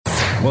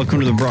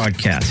Welcome to the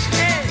broadcast.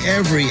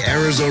 Every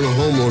Arizona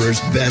homeowner's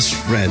best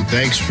friend.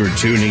 Thanks for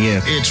tuning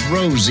in. It's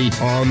Rosie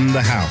on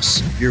the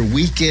house. Your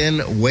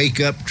weekend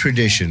wake-up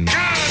tradition.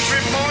 Country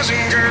boys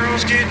and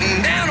girls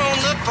getting down on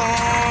the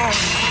farm.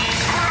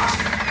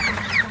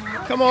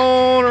 Come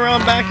on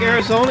around back,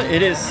 Arizona.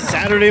 It is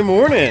Saturday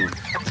morning.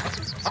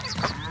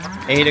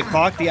 8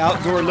 o'clock, the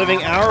Outdoor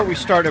Living Hour. We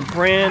start a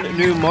brand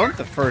new month,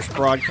 the first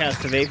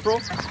broadcast of April,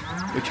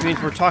 which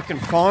means we're talking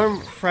farm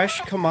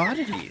fresh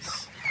commodities.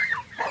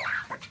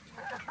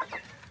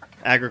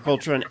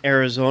 Agriculture in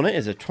Arizona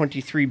is a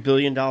 $23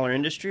 billion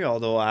industry,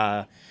 although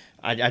I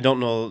don't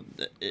know,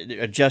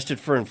 adjusted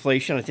for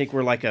inflation, I think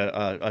we're like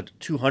a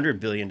 $200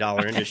 billion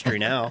industry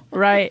now.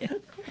 Right.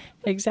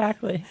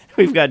 Exactly.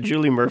 We've got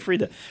Julie Murphy,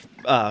 the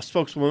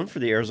spokeswoman for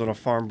the Arizona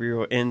Farm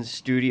Bureau, in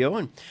studio,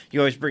 and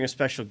you always bring a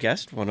special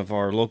guest, one of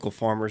our local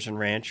farmers and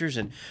ranchers,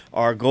 and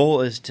our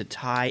goal is to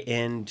tie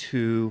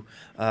into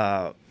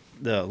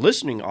the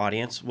listening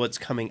audience what's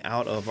coming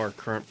out of our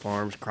current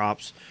farms,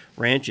 crops,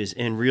 ranches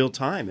in real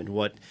time, and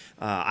what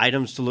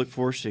items to look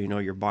for, so you know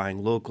you're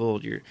buying local,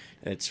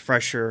 it's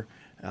fresher,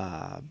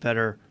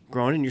 better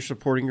grown, and you're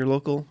supporting your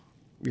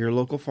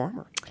local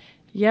farmer.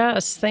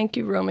 Yes, thank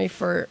you, Romy,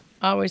 for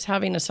always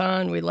having us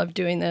on. We love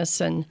doing this,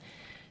 and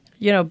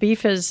you know,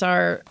 beef is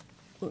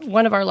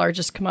one of our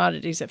largest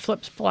commodities. It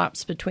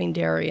flips-flops between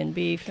dairy and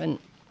beef, and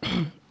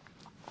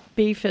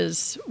beef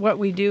is what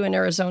we do in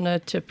Arizona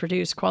to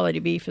produce quality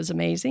beef is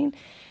amazing.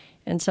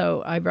 And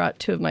so I brought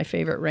two of my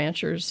favorite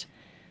ranchers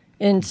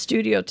in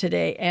studio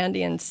today,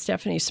 Andy and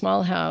Stephanie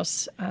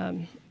Smallhouse.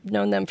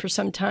 Known them for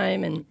some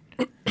time,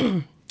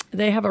 and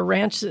they have a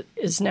ranch that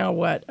is now,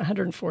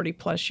 140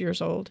 plus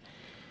years old,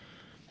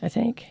 I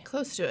think.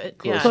 Close to it.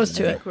 Close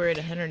to I it. think we're at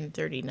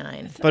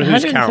 139. But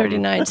who's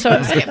 139. So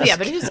Yeah,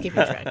 but who's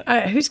keeping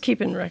track? who's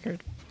keeping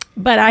record?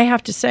 But I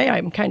have to say,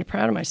 I'm kind of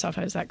proud of myself.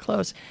 I was that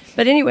close.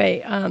 But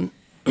anyway,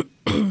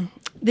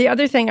 the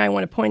other thing I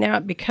want to point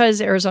out,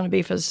 because Arizona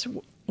beef is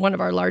one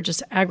of our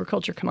largest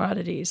agriculture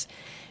commodities,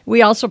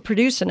 we also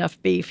produce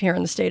enough beef here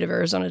in the state of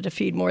Arizona to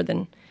feed more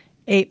than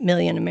 8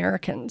 million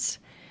Americans.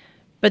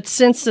 But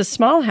since the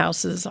small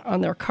houses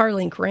on their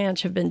Carlink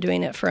Ranch have been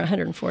doing it for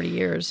 140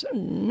 years,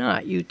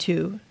 not you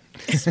two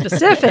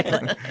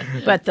specifically,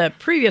 but the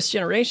previous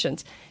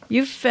generations,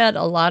 you've fed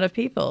a lot of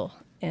people.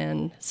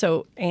 And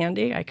so,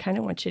 Andy, I kind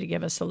of want you to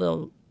give us a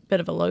little bit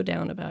of a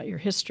lowdown about your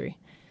history.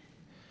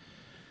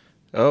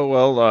 Oh,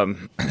 well,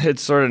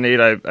 it's sort of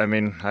neat. I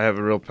mean, I have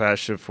a real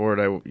passion for it.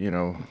 I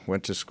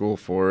went to school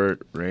for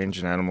it, range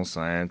and animal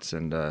science,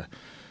 and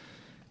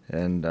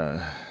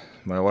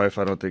my wife,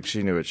 I don't think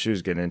she knew what she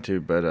was getting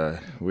into, but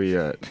we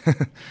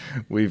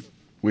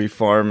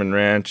farm and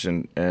ranch,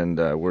 and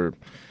we're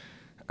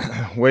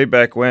way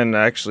back when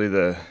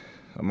actually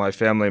my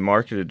family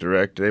marketed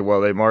direct. They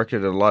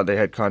marketed a lot. They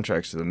had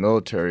contracts to the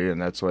military,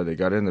 and that's why they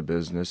got in the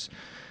business.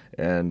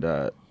 And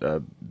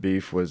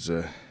beef was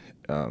a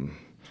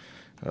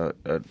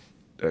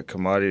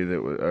commodity that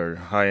are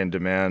high in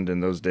demand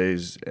in those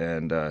days,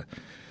 and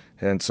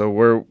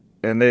so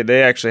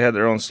they actually had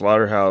their own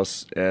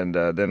slaughterhouse, and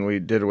then we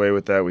did away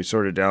with that. We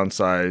sort of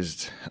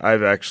downsized.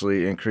 I've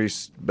actually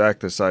increased back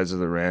the size of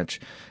the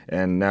ranch,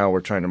 and now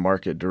we're trying to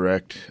market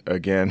direct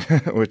again,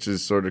 which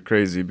is sort of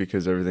crazy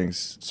because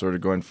everything's sort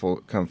of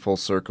come full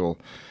circle.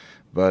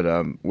 But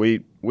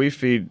we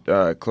feed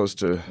close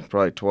to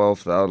probably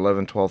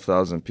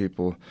 12,000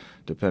 people,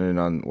 depending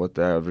on what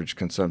the average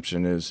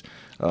consumption is.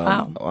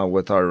 Wow.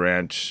 With our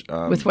ranch.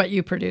 With what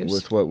you produce.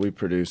 With what we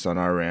produce on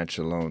our ranch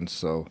alone.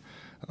 So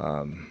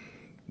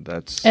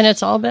that's... And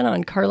it's all been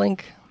on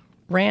Carlink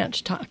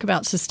Ranch. Talk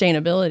about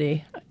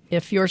sustainability.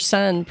 If your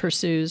son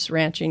pursues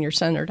ranching, your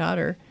son or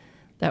daughter,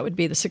 that would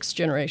be the 6th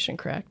generation,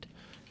 correct?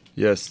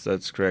 Yes,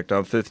 that's correct.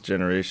 I'm 5th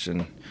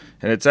generation.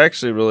 And it's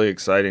actually really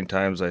exciting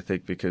times, I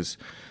think, because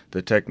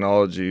the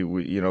technology,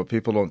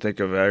 people don't think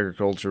of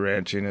agriculture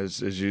ranching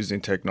as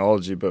using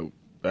technology, but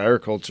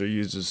agriculture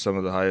uses some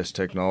of the highest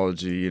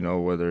technology,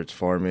 whether it's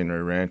farming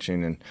or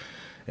ranching.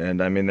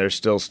 And I mean, there's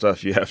still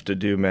stuff you have to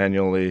do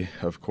manually,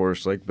 of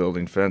course, like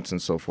building fence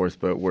and so forth,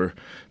 but we're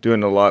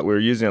using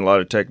a lot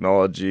of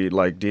technology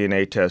like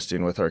DNA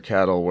testing with our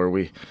cattle, where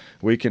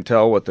we can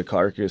tell what the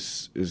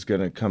carcass is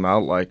going to come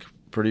out like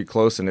pretty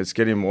close, and it's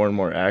getting more and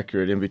more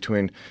accurate in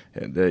between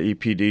the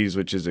EPDs,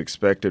 which is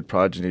expected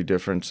progeny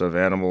difference of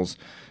animals,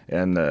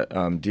 and the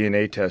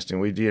DNA testing.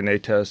 We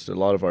DNA test a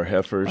lot of our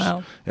heifers,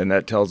 wow, and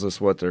that tells us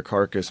what their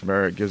carcass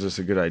merit, gives us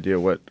a good idea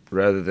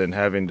rather than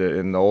having to,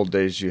 in the old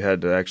days, you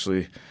had to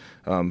actually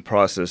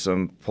process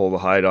them, pull the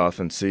hide off,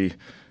 and see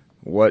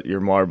what your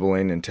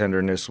marbling and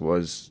tenderness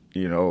was,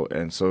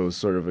 and so it was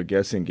sort of a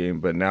guessing game.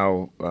 But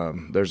now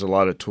there's a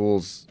lot of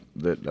tools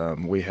that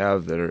we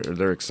have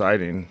they're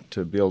exciting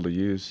to be able to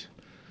use.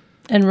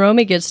 And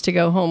Romy gets to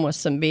go home with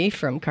some beef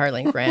from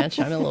Carlink Ranch.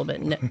 I'm a little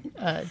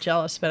bit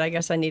jealous, but I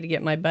guess I need to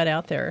get my butt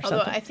out there or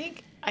Although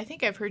something. I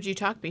think I've heard you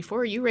talk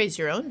before. You raise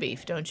your own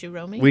beef, don't you,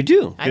 Romy? We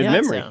do. I Good thought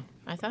memory. So.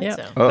 I thought Yep.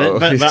 so. Oh,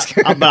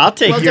 But I'll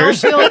take Well,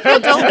 yours. don't feel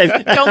won't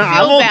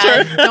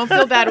bad. Don't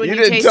feel bad when You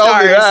you didn't taste tell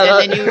me ours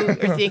that. and then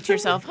you think to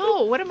yourself,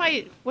 "Oh, what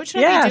should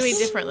I Yes. be doing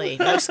differently?"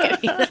 No, just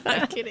kidding.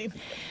 I'm kidding.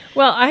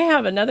 Well, I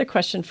have another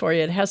question for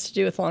you. It has to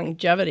do with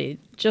longevity.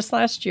 Just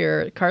last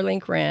year,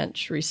 Carlink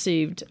Ranch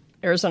received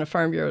Arizona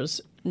Farm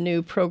Bureau's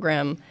new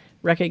program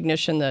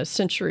recognition, the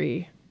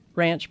Century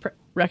Ranch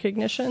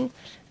recognition.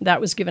 That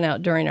was given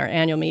out during our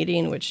annual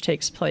meeting, which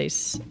takes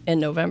place in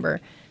November.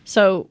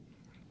 So,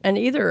 and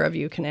either of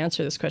you can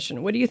answer this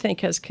question. What do you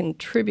think has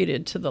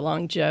contributed to the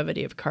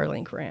longevity of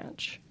Carlink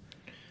Ranch?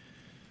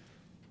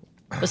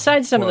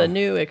 Besides some of the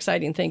new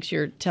exciting things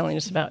you're telling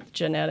us about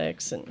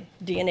genetics and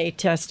DNA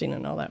testing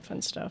and all that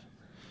fun stuff.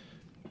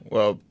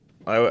 Well,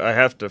 I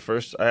have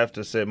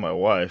to say my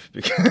wife,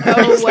 because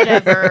Oh,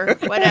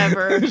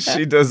 whatever.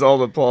 she does all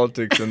the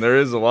politics, and there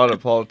is a lot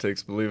of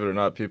politics, believe it or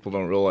not, people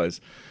don't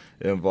realize,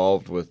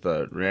 involved with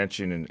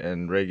ranching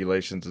and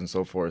regulations and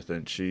so forth,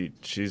 and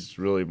she's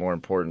really more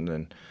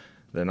important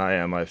than I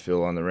am, I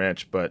feel, on the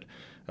ranch. But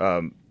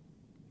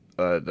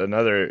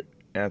another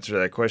answer to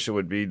that question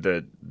would be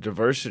the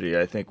diversity.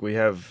 I think we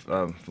have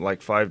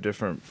like 5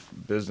 different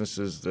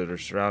businesses that are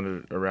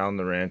surrounded around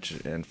the ranch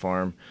and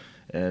farm,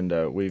 and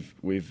we've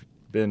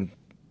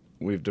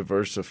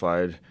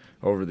diversified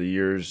over the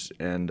years,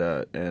 and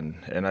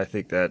I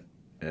think that,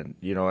 and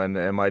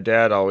and my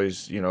dad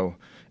always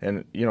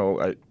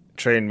I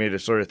trained me to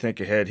sort of think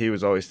ahead. He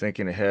was always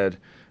thinking ahead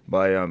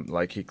by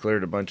like he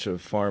cleared a bunch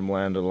of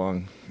farmland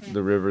along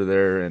the river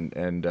there, and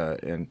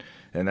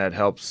that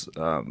helps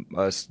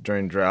us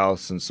during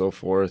droughts and so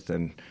forth,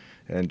 and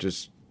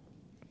just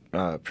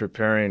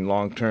preparing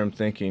long-term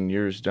thinking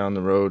years down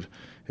the road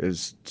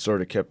has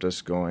sort of kept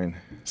us going.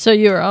 So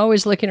you're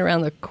always looking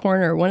around the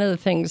corner. One of the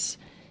things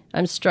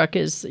I'm struck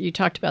is you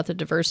talked about the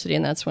diversity,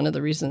 and that's one of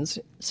the reasons.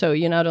 So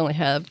you not only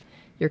have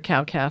your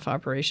cow-calf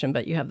operation,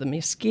 but you have the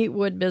mesquite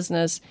wood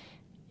business,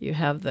 you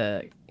have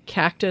the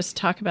cactus.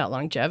 Talk about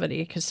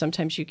longevity, because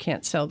sometimes you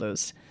can't sell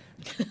those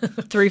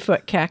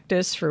 3-foot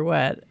cactus for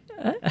what?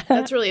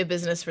 That's really a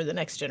business for the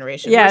next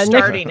generation. Yeah, We're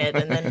starting it,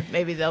 and then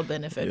maybe they'll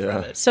benefit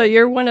from it. So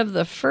you're one of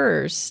the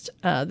first,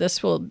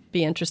 this will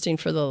be interesting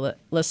for the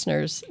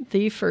listeners,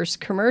 the first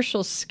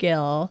commercial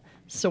scale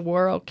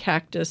saguaro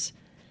cactus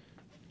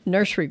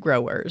nursery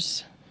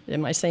growers.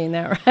 Am I saying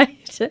that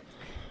right?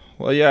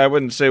 Well, yeah, I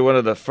wouldn't say one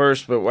of the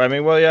first, but I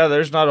mean, well, yeah,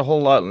 there's not a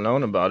whole lot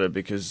known about it,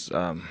 because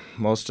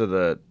most of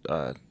the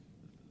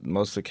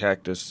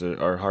cactus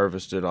are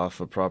harvested off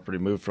a property,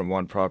 moved from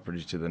one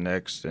property to the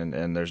next,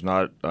 and there's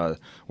not.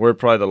 We're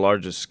probably the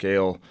largest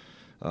scale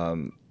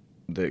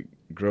that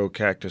grow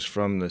cactus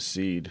from the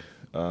seed.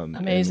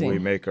 Amazing. And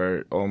we make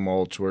our own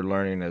mulch. We're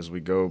learning as we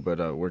go,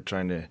 but we're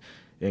trying to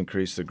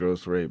increase the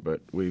growth rate.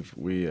 But we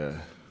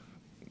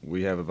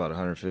have about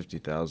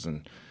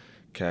 150,000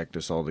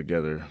 cactus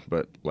altogether.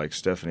 But like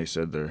Stephanie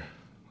said,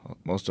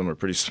 most of them are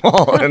pretty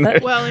small. And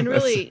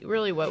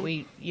really what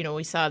we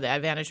saw, the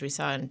advantage we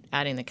saw in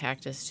adding the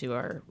cactus to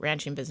our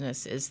ranching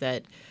business is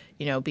that,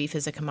 beef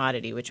is a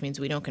commodity, which means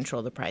we don't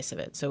control the price of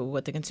it. So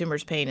what the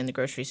consumer's paying in the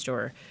grocery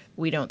store,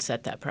 we don't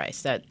set that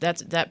price.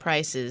 That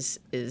price is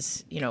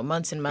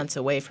months and months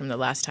away from the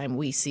last time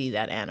we see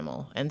that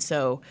animal. And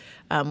so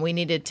we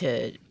needed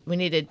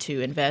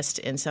to invest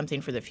in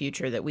something for the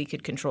future that we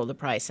could control the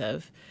price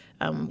of.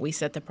 We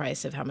set the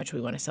price of how much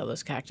we want to sell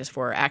those cactus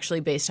for,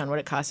 actually based on what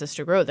it costs us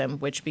to grow them,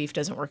 which beef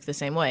doesn't work the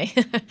same way,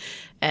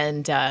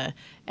 and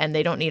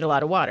they don't need a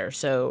lot of water.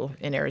 So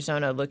in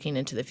Arizona, looking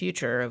into the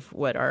future of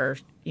what our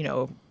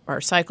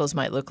cycles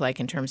might look like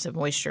in terms of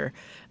moisture,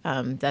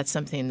 that's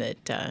something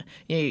that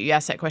you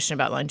asked that question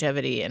about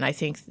longevity, and I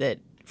think that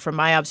from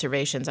my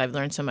observations, I've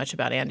learned so much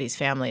about Andy's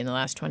family in the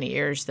last 20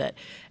 years that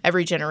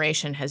every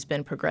generation has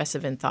been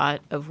progressive in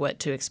thought of what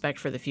to expect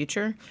for the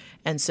future.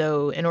 And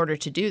so in order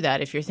to do that,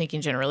 if you're thinking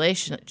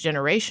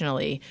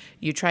generationally,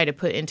 you try to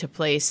put into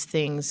place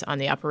things on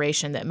the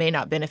operation that may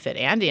not benefit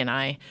Andy and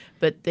I,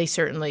 but they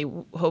certainly,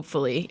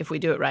 hopefully, if we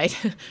do it right,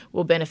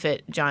 will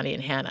benefit Johnny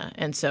and Hannah.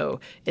 And so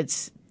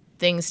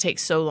things take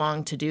so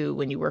long to do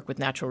when you work with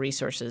natural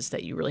resources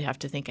that you really have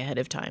to think ahead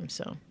of time.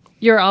 So.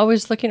 You're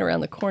always looking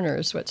around the corner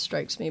is what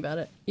strikes me about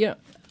it.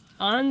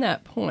 On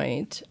that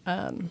point,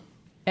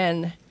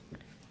 and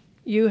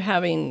you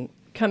having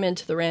come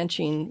into the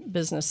ranching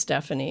business,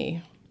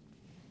 Stephanie,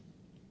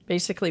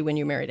 basically when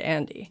you married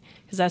Andy,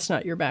 because that's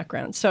not your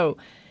background. So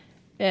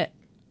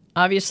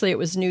obviously it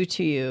was new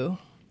to you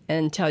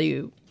until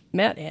you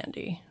met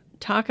Andy.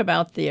 Talk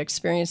about the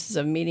experiences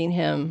of meeting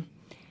him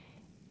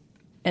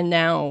and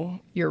now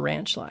your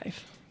ranch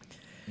life.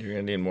 You're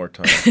going to need more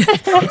time.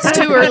 It's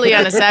too early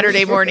on a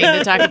Saturday morning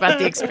to talk about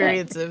the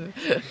experience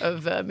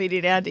of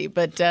meeting Andy.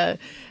 But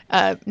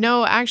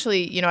no,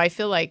 actually, I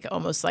feel like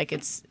almost like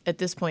it's at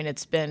this point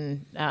it's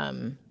been,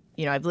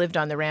 I've lived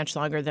on the ranch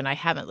longer than I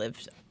haven't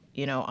lived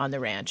on the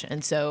ranch.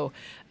 And so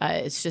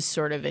it's just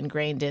sort of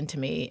ingrained into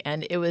me.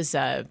 And it's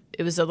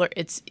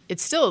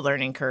still a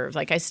learning curve.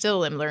 Like I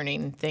still am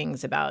learning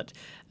things about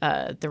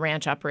the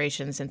ranch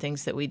operations and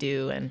things that we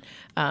do. And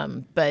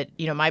but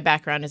my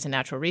background is in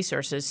natural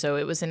resources, so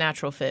it was a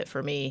natural fit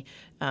for me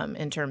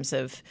in terms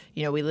of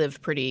we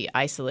live pretty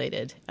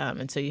isolated,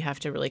 and so you have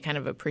to really kind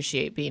of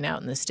appreciate being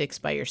out in the sticks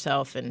by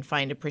yourself and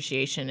find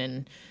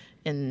appreciation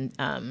in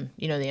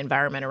the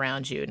environment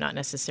around you, not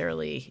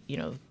necessarily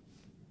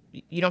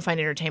you don't find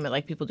entertainment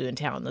like people do in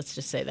town. Let's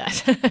just say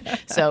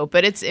that. So,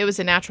 but it was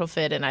a natural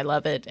fit, and I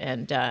love it.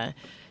 And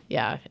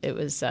it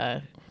was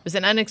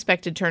an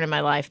unexpected turn in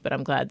my life, but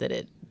I'm glad that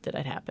it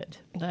happened.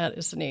 That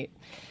is neat.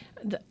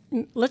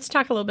 Let's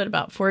talk a little bit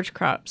about forage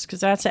crops,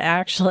 because that's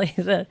actually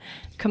the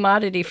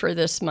commodity for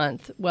this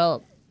month.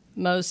 Well,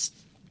 most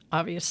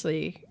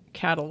obviously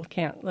cattle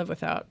can't live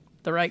without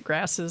the right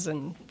grasses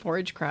and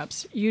forage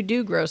crops. You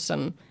do grow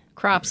some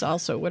crops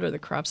also. What are the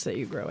crops that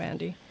you grow,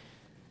 Andy?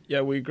 Yeah,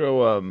 we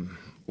grow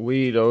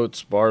wheat,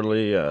 oats,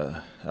 barley,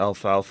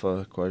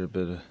 alfalfa, quite a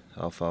bit of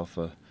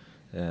alfalfa,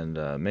 and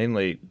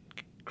mainly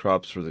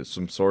crops for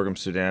some sorghum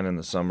Sudan in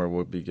the summer.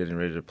 We'll be getting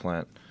ready to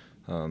plant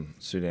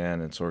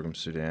Sudan and sorghum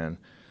Sudan.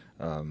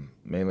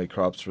 Mainly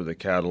crops for the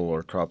cattle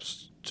or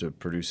crops to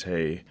produce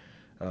hay.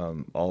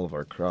 All of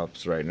our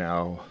crops right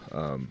now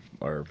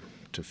are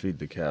to feed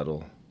the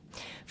cattle.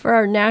 For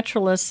our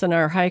naturalists and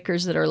our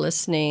hikers that are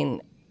listening,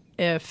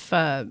 if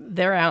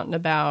they're out and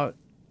about,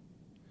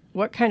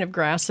 what kind of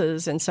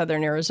grasses in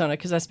southern Arizona,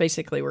 because that's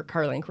basically where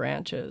Carlink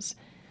Ranch is,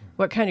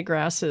 what kind of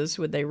grasses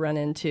would they run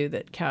into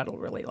that cattle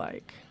really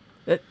like,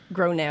 that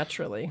grow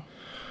naturally?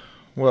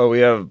 Well, we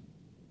have...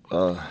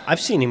 I've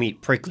seen him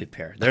eat prickly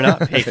pear. They're not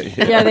picky.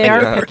 Yeah, they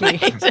are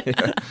picky.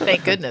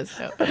 Thank goodness.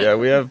 No. Yeah,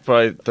 we have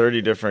probably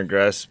 30 different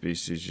grass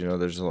species.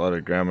 There's a lot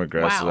of grama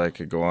grasses. Wow. I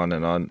could go on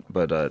and on.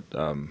 But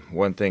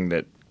one thing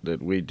that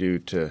we do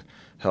to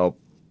help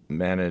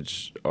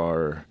manage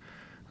our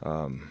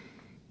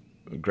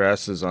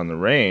grasses on the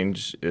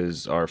range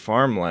is our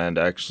farmland.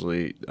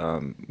 Actually,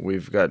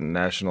 we've gotten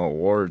national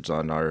awards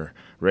on our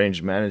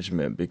range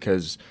management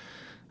because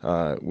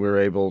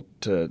we're able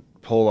to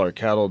pull our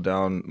cattle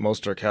down,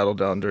 most of our cattle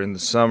down during the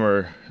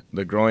summer,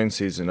 the growing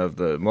season of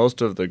most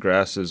of the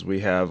grasses we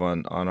have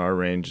on our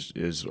range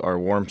is our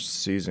warm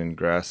season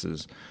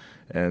grasses.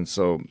 And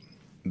so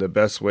the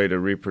best way to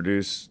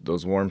reproduce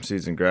those warm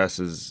season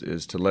grasses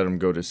is to let them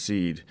go to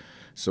seed.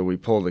 So we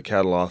pull the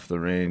cattle off the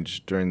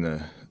range during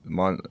the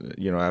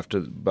after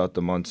about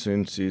the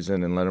monsoon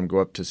season and let them go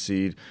up to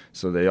seed.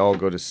 So they all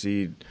go to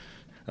seed,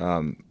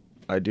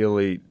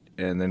 ideally,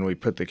 and then we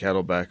put the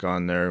cattle back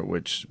on there,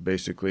 which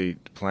basically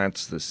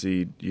plants the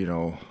seed,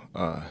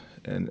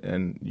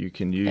 and you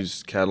can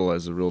use cattle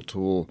as a real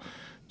tool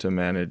to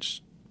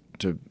manage,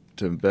 to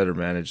better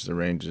manage the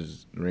range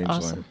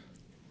Awesome. line.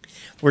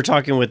 We're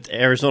talking with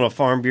Arizona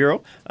Farm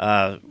Bureau.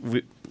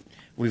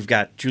 We've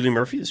got Julie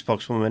Murphy, the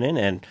spokeswoman,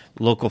 and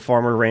local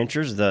farmer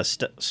ranchers, the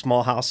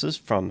small houses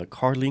from the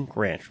Carlink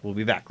Ranch. We'll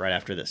be back right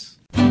after this.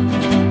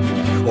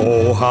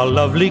 Oh, how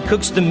lovely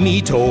cooks the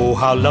meat. Oh,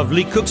 how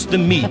lovely cooks the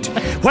meat.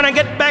 When I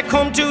get back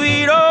home to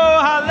eat, oh,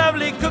 how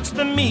lovely cooks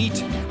the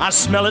meat. I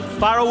smell it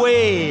far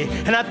away,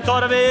 and I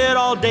thought of it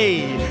all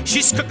day.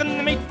 She's cooking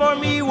the meat for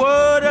me.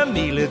 What a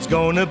meal it's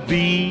gonna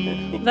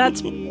be.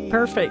 That's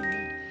perfect.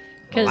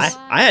 Because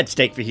I had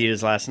steak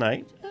fajitas last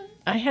night.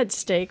 I had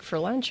steak for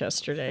lunch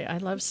yesterday. I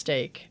love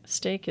steak.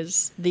 Steak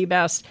is the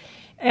best.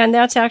 And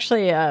that's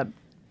actually a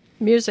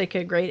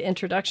great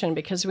introduction,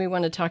 because we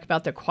want to talk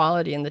about the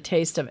quality and the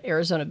taste of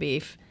Arizona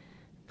beef.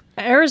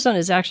 Arizona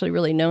is actually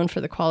really known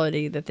for the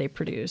quality that they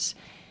produce.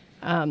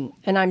 And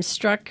I'm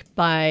struck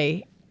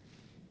by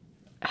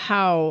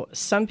how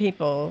some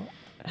people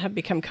have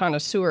become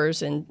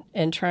connoisseurs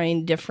in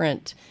trying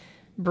different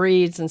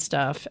breeds and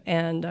stuff.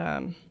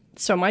 And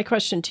so my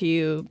question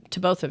to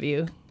both of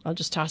you, I'll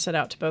just toss it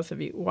out to both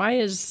of you.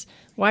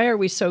 Why are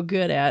we so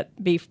good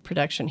at beef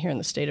production here in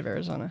the state of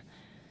Arizona?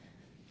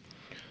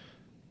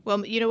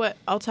 Well, you know what?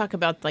 I'll talk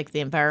about the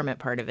environment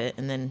part of it,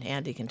 and then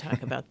Andy can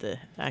talk about the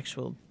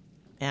actual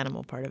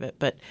animal part of it.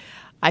 But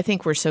I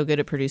think we're so good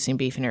at producing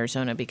beef in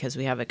Arizona because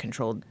we have a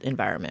controlled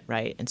environment,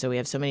 right? And so we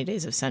have so many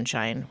days of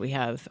sunshine. We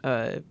have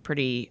a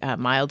pretty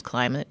mild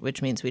climate,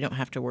 which means we don't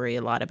have to worry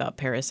a lot about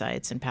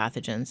parasites and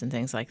pathogens and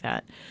things like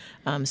that.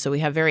 So we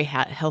have very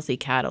healthy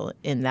cattle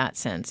in that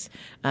sense.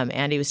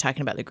 Andy was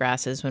talking about the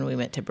grasses when we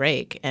went to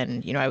break.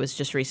 And, I was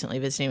just recently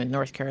visiting with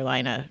North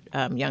Carolina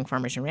young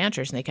farmers and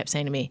ranchers, and they kept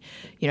saying to me,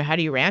 how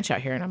do you ranch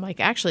out here? And I'm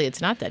like, actually,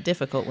 it's not that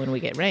difficult when we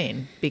get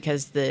rain,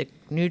 because the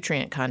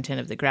nutrient content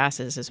of the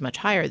grasses is much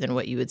higher than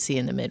what you would see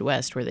in the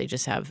Midwest, where they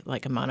just have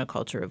like a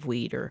monoculture of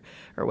wheat or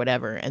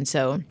whatever. And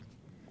so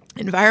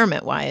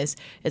environment-wise,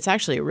 it's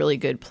actually a really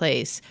good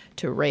place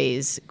to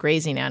raise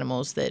grazing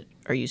animals that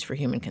are used for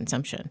human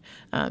consumption.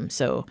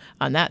 So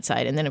on that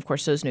side, and then of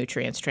course those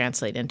nutrients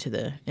translate into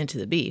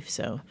the beef.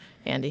 So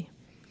Andy?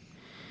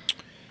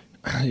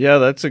 Yeah,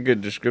 that's a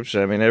good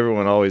description. I mean,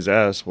 everyone always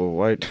asks, well,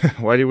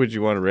 why would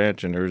you want to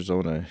ranch in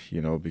Arizona?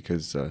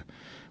 Because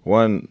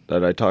one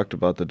that I talked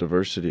about, the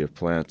diversity of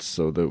plants,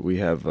 so that we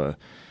have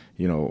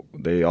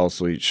they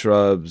also eat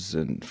shrubs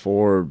and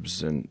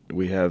forbs, and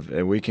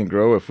we can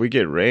grow, if we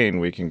get rain,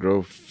 we can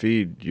grow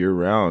feed year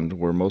round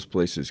where most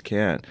places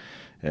can't.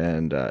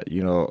 And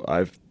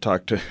I've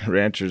talked to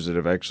ranchers that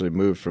have actually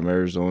moved from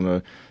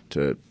Arizona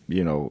to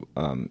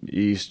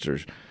east,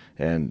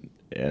 and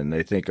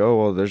they think, oh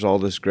well, there's all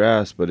this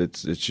grass, but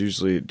it's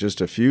usually just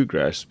a few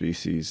grass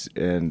species,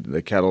 and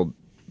the cattle,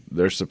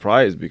 they're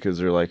surprised because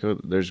they're like, oh,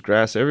 there's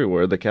grass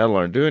everywhere, the cattle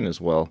aren't doing as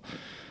well.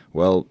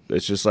 Well,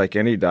 it's just like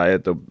any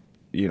diet. The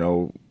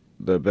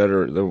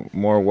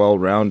more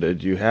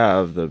well-rounded you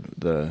have,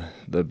 the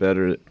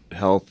better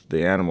health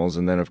the animals.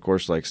 And then, of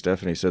course, like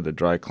Stephanie said, the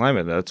dry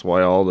climate. That's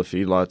why all the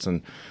feedlots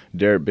and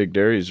big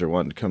dairies are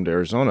wanting to come to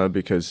Arizona,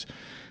 because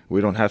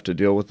we don't have to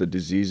deal with the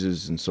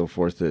diseases and so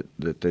forth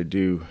that they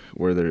do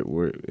where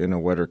we're in a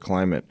wetter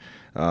climate.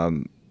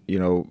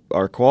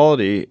 Our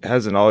quality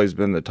hasn't always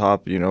been the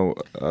top,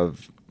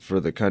 for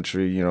the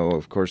country.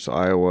 Of course,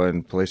 Iowa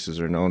and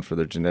places are known for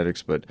their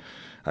genetics, but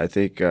I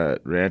think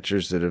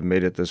ranchers that have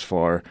made it this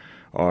far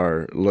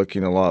are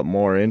looking a lot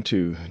more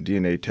into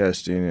DNA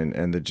testing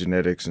and the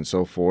genetics and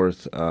so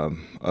forth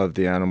of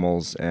the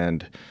animals,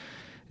 and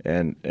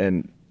I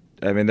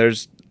mean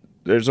there's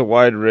a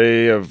wide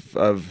array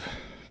of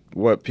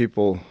what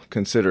people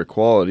consider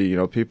quality.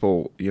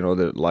 People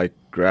that like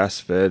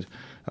grass-fed.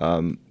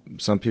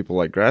 Some people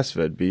like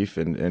grass-fed beef,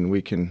 and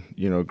we can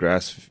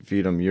grass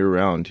feed them year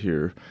round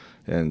here,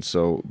 and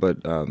so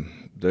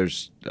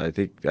I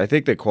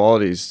think the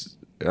quality's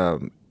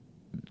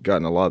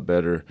gotten a lot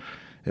better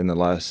in the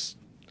last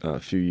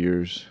few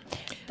years.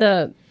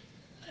 A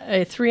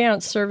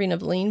 3-ounce serving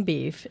of lean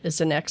beef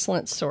is an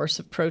excellent source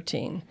of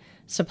protein,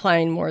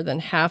 supplying more than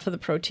half of the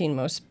protein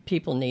most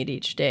people need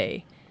each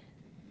day.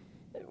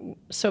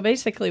 So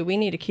basically, we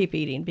need to keep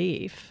eating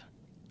beef.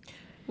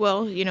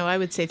 Well, I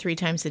would say 3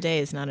 times a day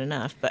is not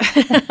enough, but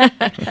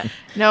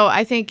no,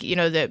 I think,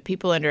 that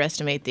people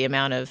underestimate the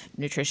amount of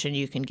nutrition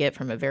you can get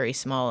from a very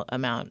small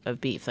amount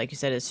of beef. Like you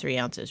said, it's 3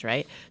 ounces,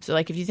 right? So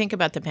like if you think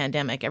about the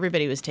pandemic,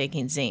 everybody was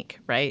taking zinc,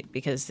 right?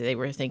 Because they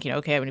were thinking,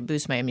 okay, I'm going to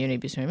boost my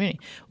immunity.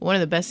 Well, one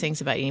of the best things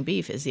about eating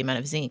beef is the amount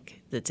of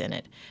zinc that's in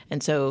it.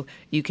 And so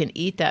you can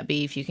eat that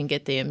beef, you can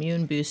get the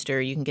immune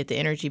booster, you can get the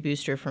energy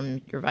booster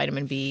from your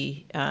vitamin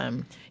B.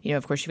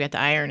 Of course, you've got the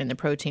iron and the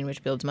protein,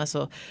 which builds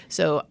muscle.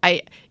 So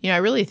I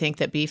really think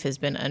that beef has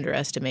been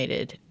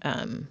underestimated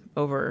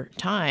over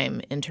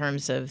time in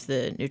terms of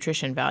the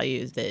nutrition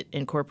value that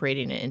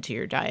incorporating it into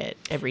your diet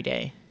every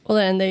day. Well,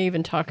 and they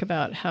even talk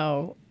about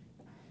how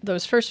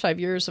those first 5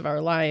 years of our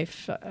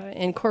life,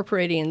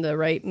 incorporating the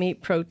right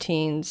meat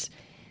proteins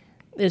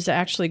is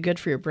actually good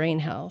for your brain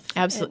health.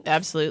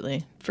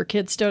 Absolutely. For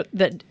kids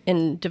that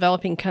in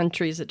developing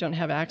countries that don't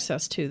have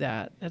access to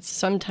that, that's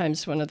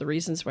sometimes one of the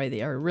reasons why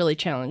they are really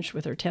challenged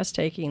with their test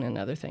taking and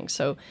other things.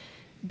 So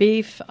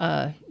beef,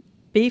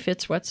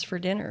 it's what's for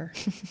dinner.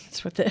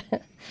 It's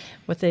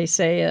what they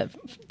say.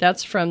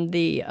 That's from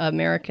the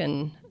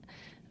American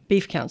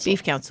Beef Council.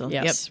 Beef Council,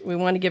 yes. Yep. We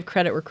want to give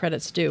credit where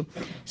credit's due.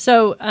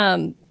 So,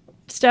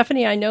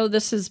 Stephanie, I know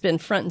this has been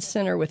front and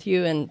center with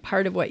you and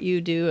part of what you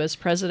do as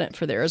president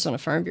for the Arizona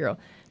Farm Bureau.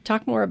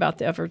 Talk more about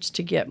the efforts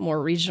to get more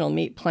regional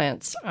meat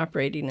plants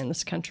operating in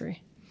this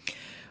country.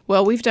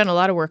 Well, we've done a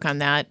lot of work on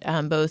that,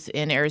 both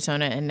in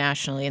Arizona and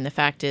nationally. And the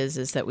fact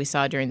is that we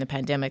saw during the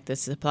pandemic the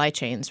supply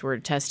chains were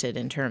tested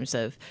in terms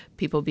of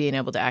people being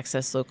able to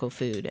access local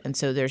food. And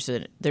so there's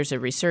a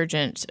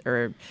resurgence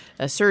or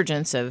a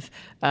surgence of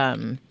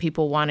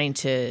people wanting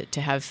to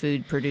have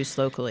food produced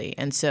locally.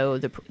 And so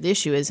the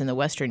issue is in the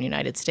western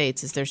United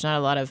States is there's not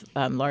a lot of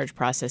large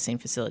processing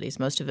facilities.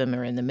 Most of them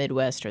are in the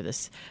Midwest or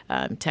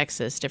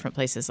Texas, different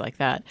places like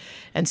that.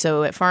 And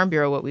so at Farm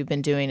Bureau, what we've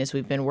been doing is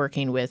we've been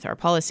working with our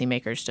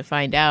policymakers to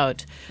find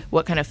out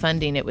what kind of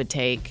funding it would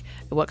take,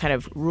 what kind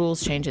of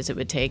rules changes it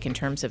would take in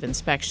terms of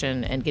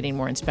inspection and getting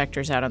more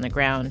inspectors out on the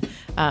ground.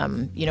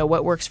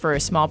 What works for a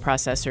small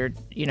processor,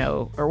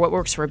 or what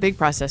works for a big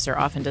processor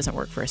often doesn't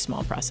work for a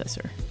small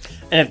processor.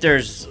 And if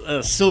there's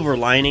a silver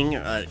lining,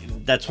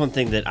 that's one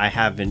thing that I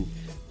have been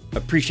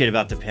appreciate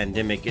about the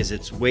pandemic is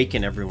it's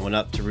waking everyone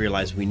up to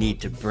realize we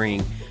need to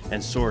bring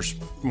and source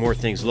more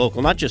things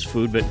local, not just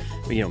food, but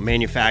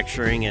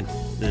manufacturing and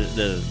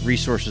the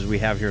resources we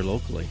have here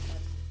locally.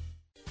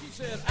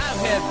 Said, I've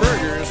had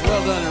burgers,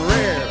 well done and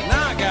rare.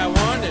 Now I got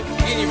one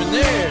that ain't even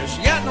there.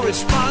 She got no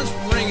response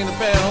from ringing the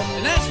bell,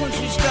 and that's when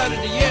she started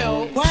to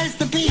yell, "Where's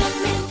the beef?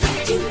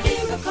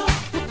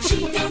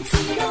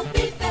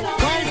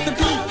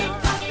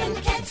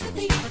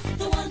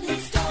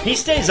 He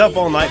stays up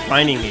all night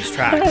finding these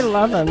tracks. I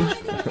love him.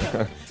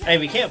 Hey,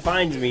 we can't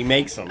find them, he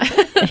makes them.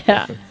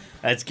 Yeah.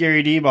 That's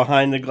Gary D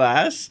behind the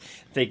glass.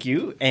 Thank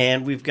you.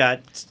 And we've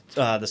got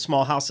the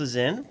Small Houses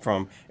Inn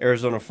from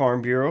Arizona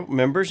Farm Bureau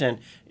members. And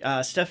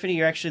Stephanie,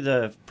 you're actually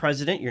the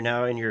president. You're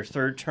now in your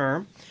third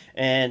term.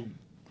 And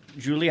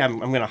Julie, I'm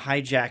going to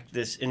hijack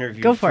this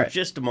interview for it.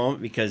 just a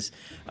moment because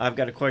I've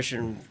got a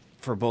question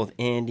for both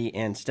Andy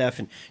and Steph.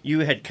 And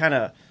you had kind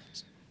of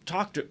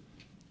talked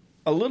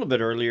a little bit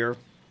earlier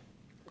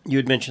you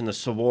had mentioned the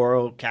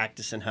saguaro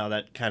cactus and how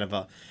that kind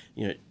of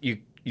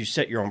you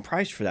set your own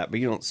price for that, but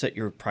you don't set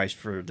your price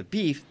for the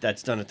beef.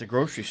 That's done at the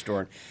grocery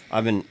store. And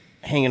I've been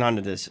hanging on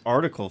to this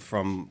article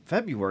from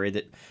February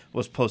that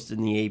was posted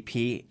in the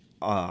AP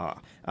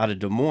out of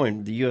Des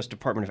Moines. The U.S.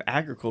 Department of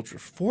Agriculture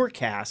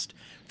forecast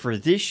for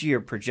this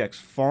year projects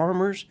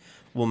farmers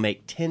will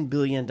make $10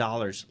 billion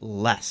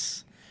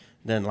less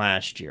than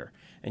last year.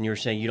 And you were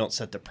saying you don't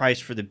set the price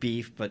for the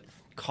beef, but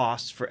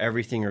costs for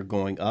everything are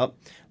going up.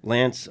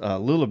 Lance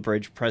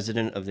Lillibridge,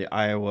 president of the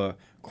Iowa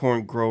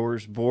Corn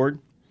Growers Board,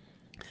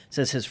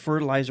 says his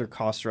fertilizer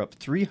costs are up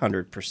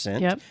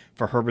 300%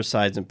 for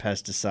herbicides and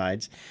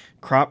pesticides.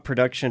 Crop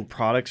production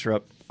products are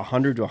up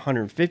 100 to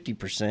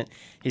 150%.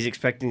 He's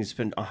expecting to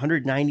spend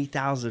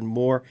 $190,000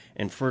 more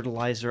in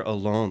fertilizer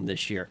alone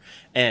this year.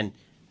 And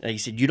like he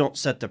said, you don't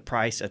set the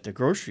price at the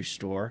grocery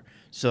store,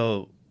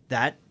 so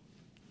that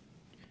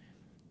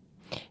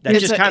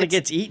just kind of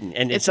gets eaten.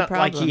 And it's not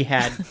like he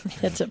had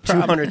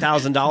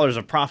 $200,000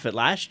 of profit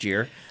last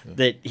year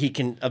that he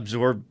can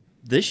absorb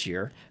this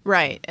year.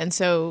 Right. And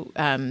so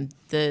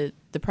the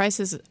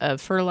prices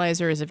of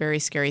fertilizer is a very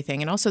scary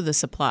thing, and also the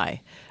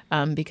supply,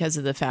 because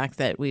of the fact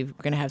that we're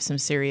going to have some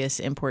serious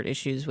import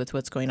issues with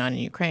what's going on in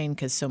Ukraine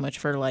because so much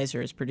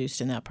fertilizer is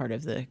produced in that part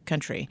of the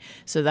country.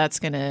 So that's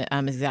going to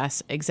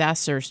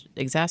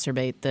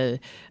exacerbate the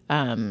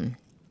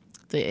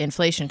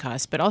inflation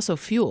costs, but also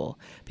fuel.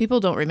 People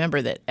don't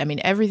remember that,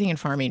 everything in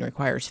farming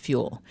requires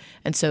fuel.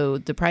 And so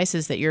the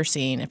prices that you're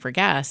seeing for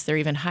gas, they're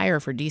even higher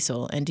for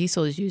diesel, and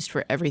diesel is used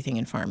for everything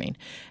in farming.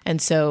 And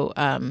so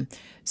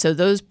so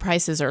those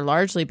prices are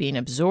largely being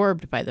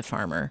absorbed by the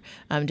farmer,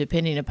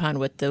 depending upon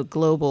what the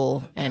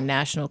global and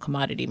national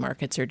commodity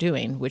markets are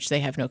doing, which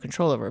they have no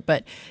control over.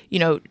 But,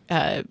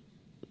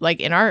 like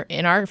in our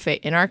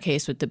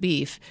case with the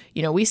beef,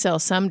 we sell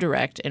some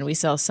direct and we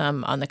sell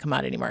some on the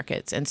commodity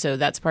markets, and so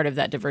that's part of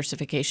that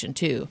diversification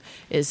too.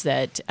 Is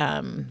that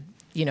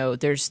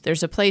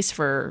there's a place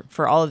for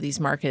all of these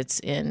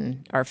markets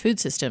in our food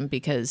system,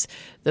 because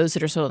those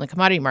that are sold in the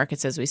commodity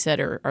markets, as we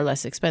said, are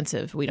less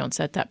expensive. We don't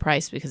set that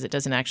price because it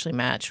doesn't actually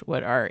match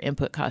what our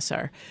input costs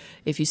are.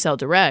 If you sell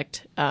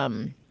direct,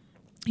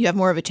 you have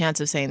more of a chance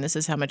of saying, this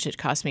is how much it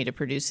cost me to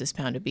produce this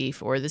pound of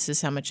beef, or this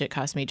is how much it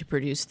cost me to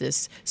produce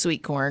this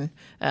sweet corn.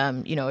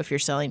 If you're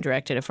selling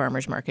direct at a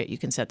farmer's market, you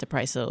can set the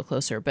price a little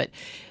closer. But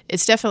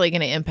it's definitely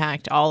going to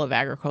impact all of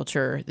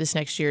agriculture. This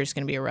next year is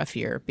going to be a rough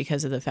year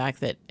because of the fact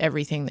that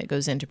everything that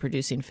goes into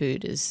producing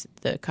food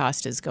the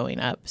cost is going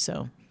up.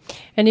 So,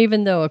 and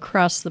even though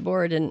across the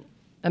board, and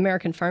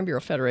American Farm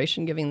Bureau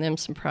Federation, giving them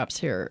some props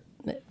here,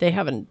 they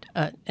have an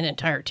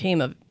entire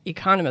team of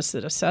economists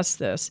that assess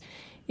this.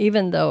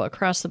 Even though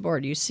across the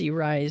board you see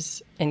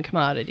rise in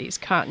commodities,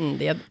 cotton,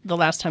 the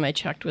last time I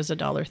checked was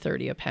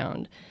 $1.30 a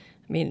pound.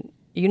 You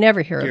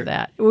never hear of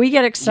that. We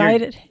get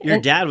excited. Your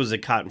dad was a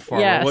cotton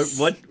farmer. Yes.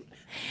 What?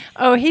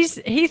 Oh,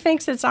 he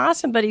thinks it's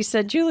awesome, but he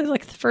said, Julie,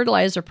 look at the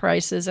fertilizer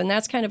prices, and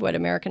that's kind of what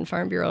American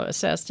Farm Bureau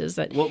assessed is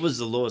that. What was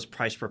the lowest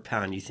price per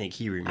pound you think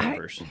he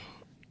remembers?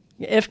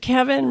 If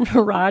Kevin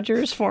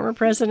Rogers, former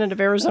president of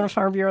Arizona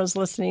Farm Bureau, is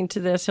listening to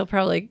this, he'll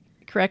probably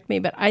correct me,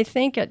 but I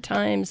think at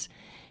times,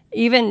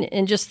 even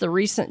in just the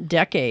recent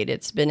decade,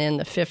 it's been in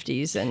the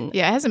 50s. And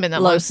it hasn't been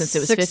that low since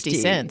it was 50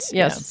 cents.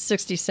 Yes,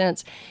 60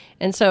 cents.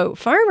 And so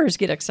farmers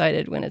get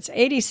excited when it's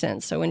 80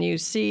 cents. So when you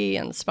see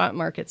in the spot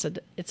market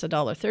it's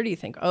 $1.30, you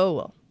think, oh,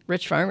 well,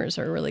 rich farmers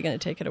are really going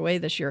to take it away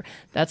this year.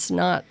 That's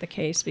not the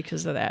case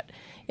because of that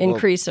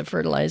increase of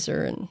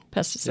fertilizer and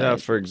pesticides. Yeah,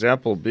 for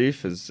example,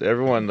 beef is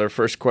their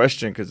first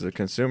question, because the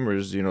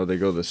consumers, they go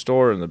to the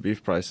store and the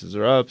beef prices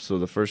are up. So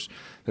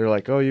they're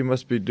like, oh, you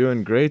must be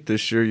doing great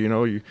this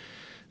year,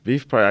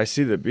 Beef price. I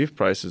see that beef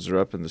prices are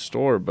up in the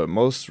store, but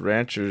most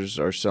ranchers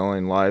are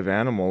selling live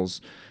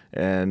animals,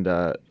 and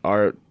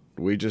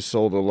we just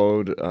sold a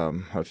load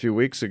a few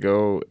weeks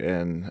ago,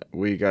 and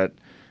we got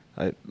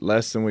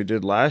less than we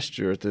did last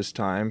year at this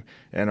time,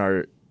 and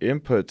our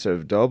inputs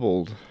have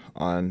doubled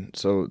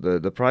so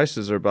the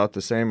prices are about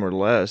the same or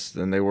less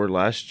than they were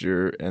last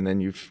year, and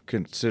then you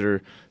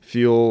consider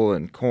fuel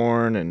and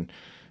corn and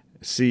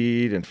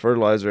seed and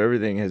fertilizer,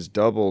 everything has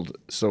doubled.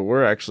 So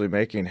we're actually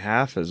making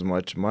half as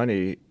much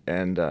money,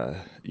 and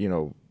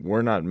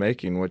we're not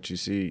making what you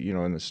see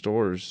in the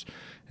stores.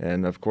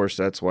 And of course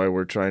that's why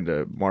we're trying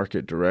to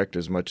market direct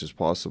as much as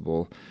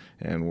possible,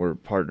 and we're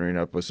partnering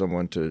up with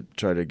someone to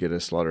try to get a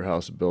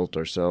slaughterhouse built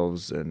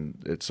ourselves, and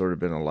it's sort of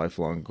been a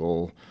lifelong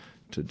goal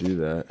to do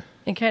that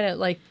and kind of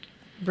like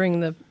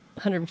bring the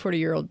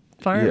 140-year-old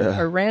farm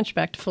or ranch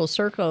back to full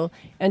circle.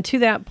 And to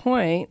that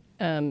point,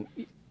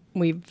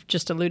 we've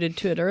just alluded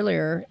to it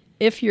earlier,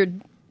 if you're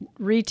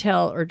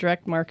retail or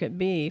direct market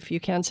beef, you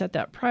can set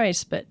that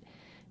price, but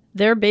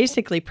they're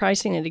basically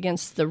pricing it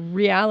against the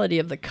reality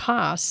of the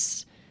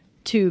costs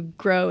to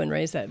grow and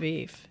raise that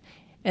beef.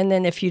 And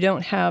then if you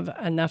don't have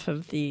enough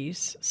of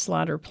these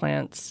slaughter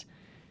plants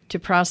to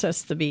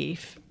process the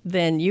beef,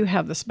 then you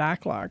have this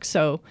backlog.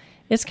 So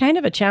it's kind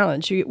of a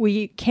challenge.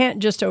 We can't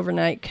just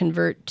overnight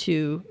convert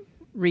to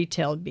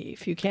retail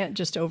beef. You can't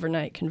just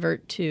overnight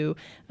convert to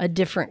a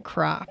different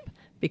crop,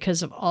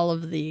 because of all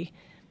of the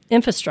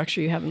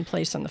infrastructure you have in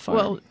place on the farm.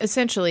 Well,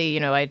 essentially,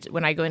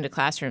 when I go into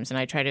classrooms and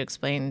I try to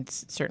explain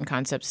certain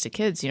concepts to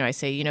kids, I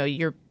say,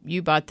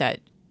 you bought that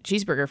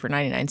cheeseburger for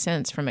 99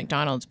 cents from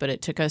McDonald's, but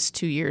it took us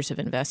 2 years of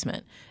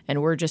investment,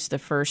 and we're just the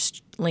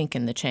first link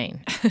in the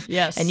chain.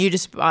 Yes. And you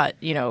just bought,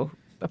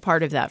 a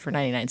part of that for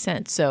 99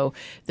 cents. So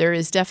there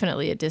is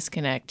definitely a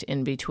disconnect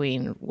in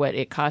between what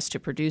it costs to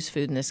produce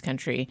food in this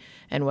country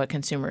and what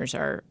consumers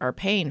are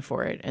paying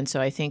for it. And so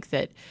I think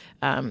that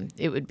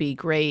it would be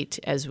great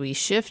as we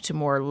shift to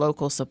more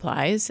local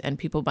supplies and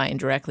people buying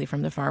directly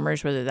from the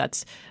farmers, whether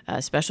that's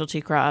specialty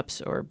crops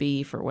or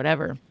beef or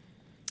whatever,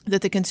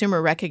 that the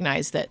consumer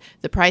recognize that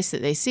the price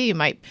that they see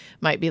might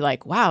be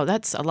like, wow,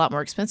 that's a lot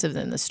more expensive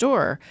than the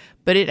store,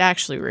 but it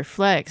actually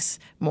reflects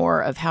more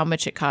of how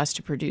much it costs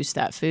to produce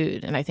that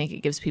food. And I think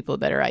it gives people a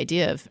better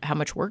idea of how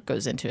much work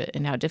goes into it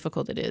and how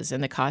difficult it is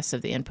and the costs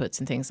of the inputs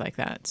and things like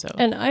that. So,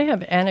 and I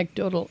have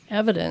anecdotal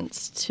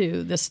evidence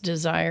to this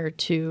desire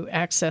to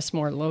access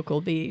more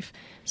local beef.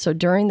 So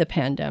during the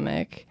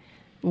pandemic,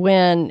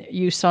 when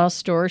you saw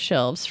store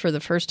shelves for the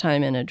first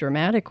time in a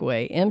dramatic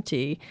way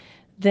empty,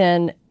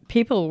 then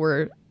people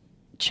were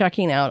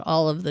checking out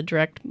all of the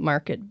direct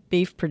market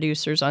beef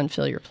producers on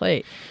Fill Your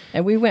Plate.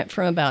 And we went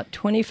from about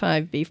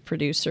 25 beef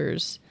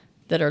producers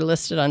that are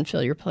listed on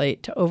Fill Your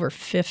Plate to over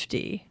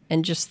 50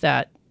 in just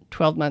that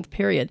 12-month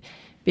period,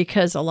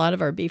 because a lot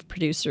of our beef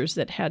producers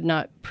that had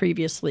not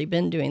previously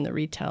been doing the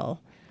retail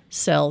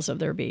sales of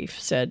their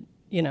beef said,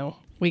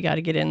 we got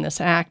to get in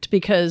this act,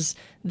 because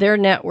their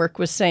network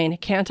was saying,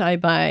 can't I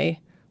buy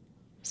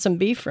some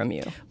beef from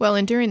you? Well,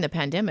 and during the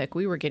pandemic,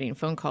 we were getting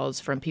phone calls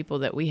from people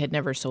that we had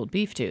never sold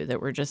beef to that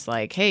were just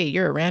like, hey,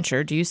 you're a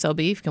rancher. Do you sell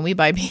beef? Can we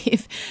buy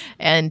beef?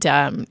 And,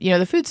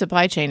 the food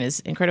supply chain is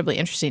incredibly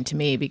interesting to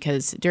me,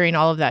 because during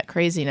all of that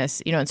craziness,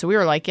 and so we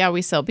were like, yeah,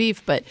 we sell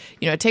beef, but,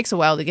 it takes a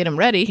while to get them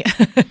ready.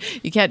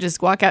 You can't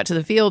just walk out to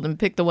the field and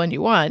pick the one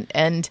you want.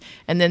 And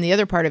then the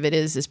other part of it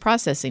is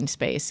processing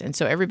space. And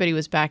so everybody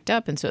was backed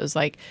up. And so it was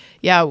like,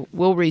 yeah,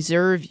 we'll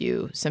reserve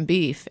you some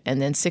beef. And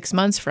then 6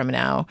 months from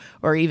now,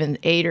 or even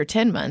 8 or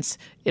 10 months,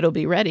 it'll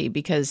be ready,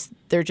 because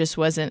there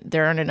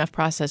aren't enough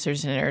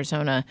processors in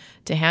Arizona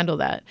to handle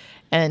that.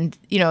 And,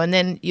 and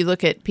then you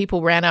look at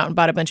people ran out and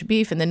bought a bunch of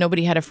beef, and then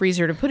nobody had a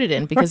freezer to put it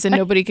in, because then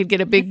nobody could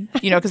get a big,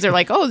 because they're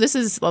like, oh, this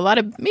is a lot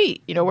of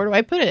meat, where do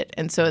I put it?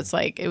 And so it's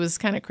like, it was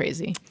kind of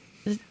crazy.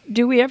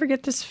 Do we ever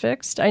get this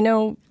fixed? I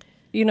know,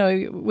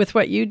 with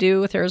what you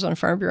do with Arizona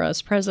Farm Bureau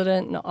as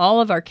president and all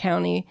of our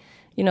county,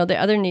 the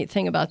other neat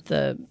thing about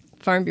the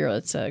Farm Bureau,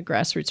 it's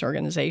grassroots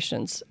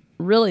organizations.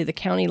 Really, the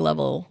county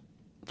level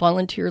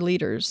volunteer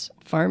leaders,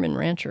 farm and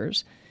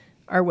ranchers,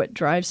 are what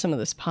drives some of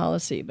this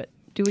policy. But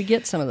do we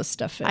get some of the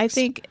stuff fixed? I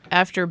think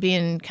after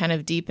being kind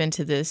of deep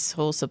into this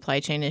whole supply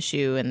chain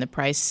issue and the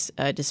price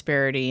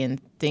disparity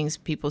and things,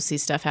 people see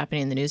stuff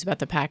happening in the news about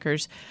the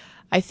packers,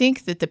 I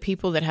think that the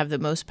people that have the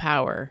most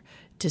power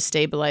to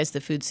stabilize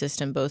the food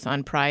system, both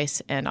on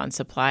price and on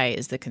supply,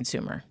 is the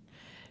consumer.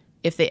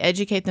 If they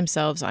educate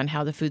themselves on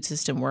how the food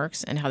system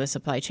works and how the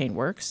supply chain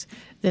works,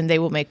 then they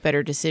will make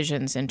better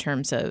decisions in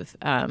terms of,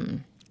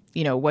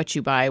 what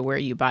you buy, where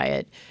you buy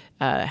it,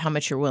 how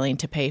much you're willing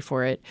to pay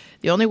for it.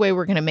 The only way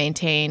we're going to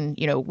maintain,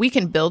 we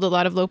can build a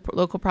lot of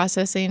local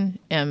processing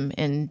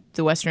in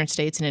the western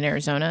states and in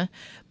Arizona,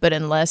 but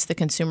unless the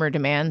consumer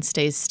demand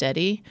stays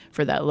steady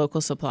for that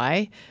local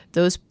supply,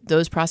 those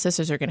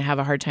processors are going to have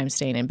a hard time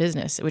staying in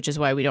business, which is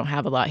why we don't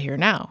have a lot here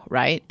now,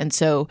 right? And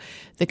so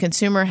the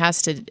consumer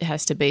has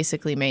to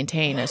basically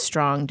maintain a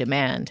strong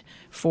demand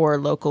for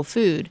local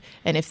food.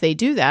 And if they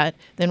do that,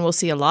 then we'll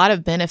see a lot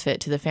of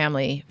benefit to the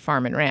family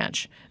farm and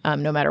ranch,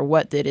 no matter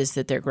what it is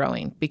that they're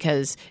growing,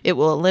 because it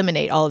will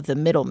eliminate all of the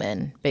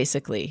middlemen,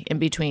 basically, in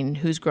between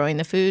who's growing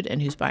the food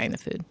and who's buying the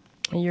food.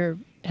 You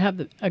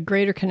have a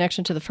greater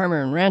connection to the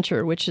farmer and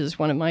rancher, which is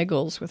one of my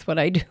goals with what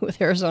I do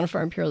with Arizona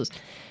Farm Bureau, is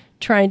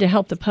trying to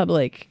help the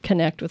public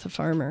connect with the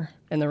farmer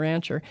and the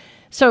rancher.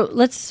 So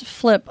let's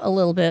flip a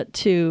little bit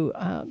to,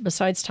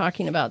 besides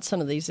talking about some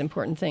of these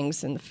important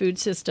things in the food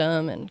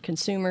system and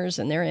consumers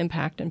and their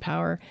impact and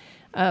power,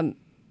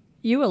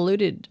 you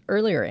alluded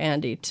earlier,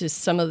 Andy, to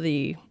some of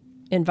the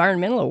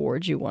environmental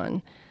awards you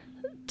won.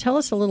 Tell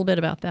us a little bit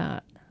about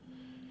that.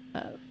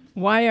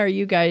 Why are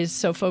you guys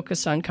so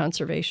focused on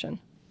conservation?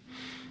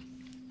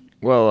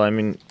 Well, I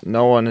mean,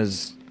 no one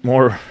is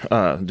more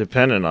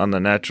dependent on the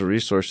natural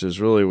resources,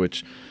 really,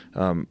 which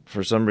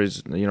for some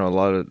reason, a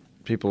lot of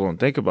people don't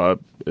think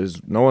about,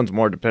 is no one's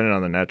more dependent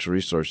on the natural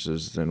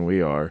resources than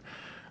we are.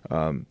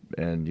 And,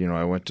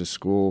 I went to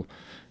school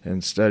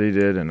and studied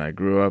it, and I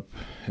grew up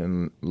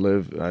and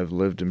I've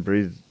lived and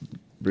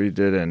breathed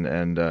it.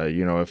 And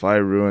if I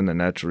ruin the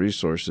natural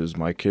resources,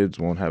 my kids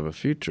won't have a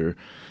future.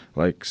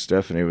 Like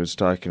Stephanie was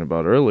talking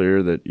about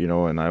earlier, that,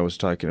 and I was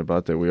talking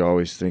about, that we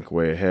always think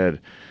way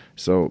ahead.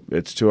 So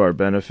it's to our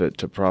benefit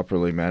to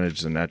properly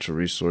manage the natural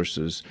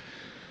resources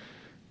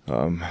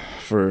so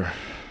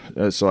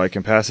I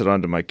can pass it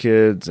on to my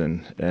kids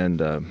and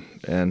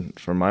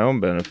for my own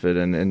benefit.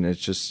 And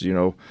it's just,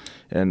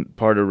 and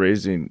part of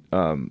raising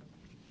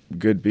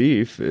good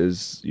beef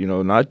is,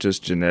 not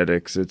just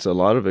genetics. It's a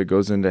lot of it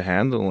goes into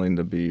handling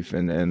the beef,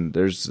 and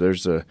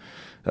there's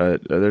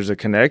a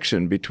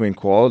connection between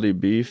quality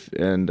beef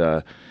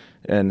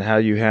and how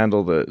you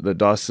handle the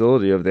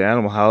docility of the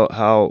animal,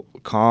 how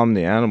calm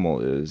the animal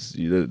is.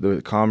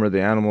 The calmer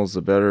the animals,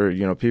 the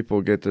better.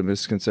 People get the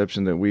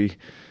misconception that we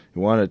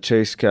want to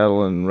chase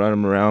cattle and run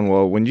them around.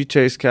 Well, when you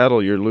chase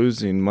cattle, you're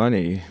losing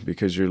money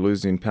because you're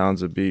losing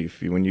pounds of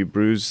beef. When you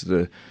bruise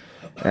the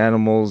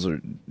animals or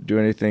do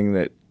anything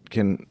that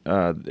can,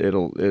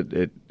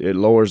 it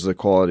lowers the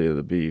quality of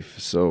the beef.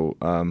 So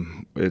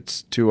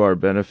it's to our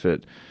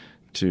benefit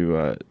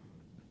to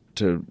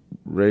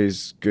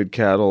raise good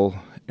cattle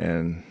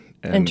and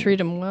treat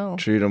them well.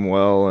 Treat them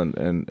well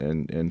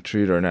and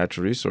treat our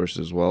natural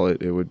resources well.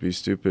 It would be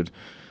stupid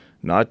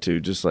not to,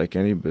 just like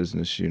any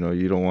business. You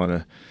don't want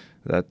to.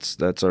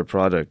 That's our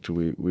product.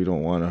 We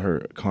don't want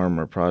to harm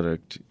our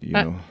product.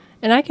 know.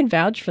 And I can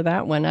vouch for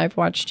that one. I've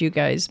watched you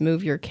guys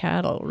move your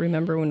cattle.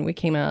 Remember when we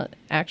came out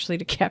actually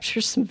to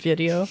capture some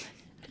video,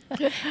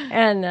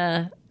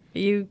 and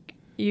you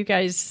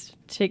guys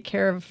take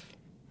care of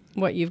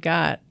what you've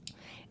got.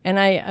 And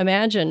I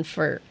imagine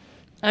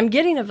I'm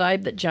getting a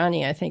vibe that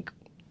Johnny, I think,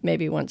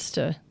 maybe wants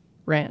to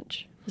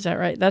ranch. Is that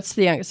right? That's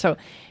the youngest. So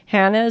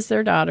Hannah is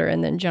their daughter,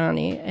 and then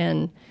Johnny.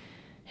 And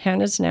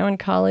Hannah's now in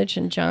college,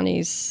 and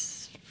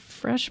Johnny's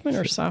freshman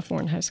or sophomore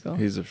in high school.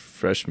 He's a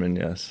freshman,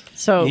 yes.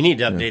 So you need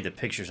to update the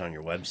pictures on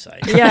your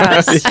website.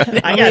 Yes.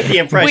 I got the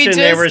impression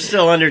they were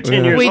still under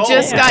 10 years old. We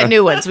just got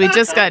new ones.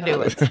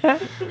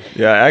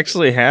 Yeah,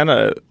 actually,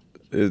 Hannah,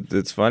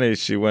 it's funny.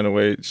 She went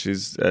away.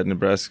 She's at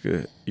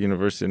Nebraska,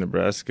 University of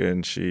Nebraska,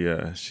 and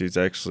she's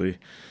actually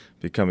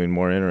becoming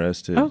more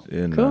interested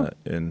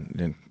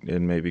in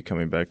maybe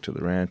coming back to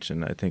the ranch.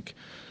 And I think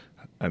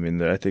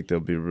there'll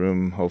be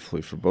room,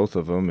 hopefully, for both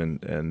of them.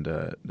 And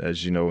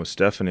as you know, with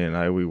Stephanie and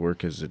I, we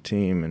work as a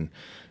team.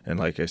 And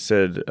like I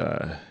said,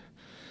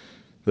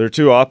 they're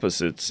two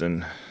opposites.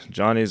 And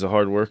Johnny's a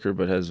hard worker,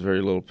 but has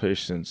very little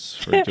patience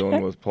for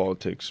dealing with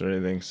politics or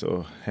anything.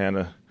 So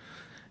Hannah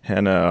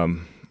has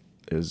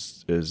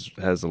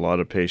a lot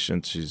of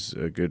patience. She's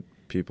a good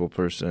people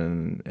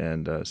person,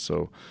 and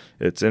so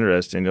it's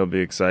interesting. It'll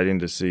be exciting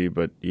to see.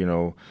 But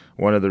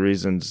one of the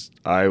reasons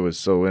I was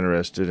so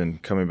interested in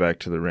coming back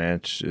to the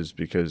ranch is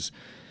because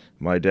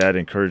my dad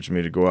encouraged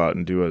me to go out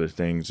and do other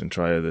things and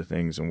try other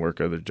things and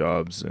work other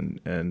jobs,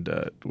 and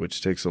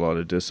which takes a lot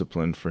of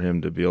discipline for him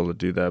to be able to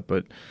do that.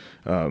 But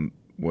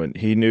when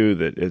he knew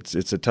that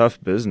it's a tough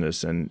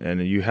business,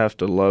 and you have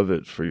to love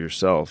it for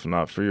yourself,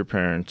 not for your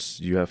parents.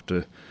 You have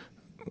to.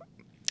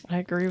 I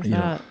agree with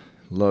that.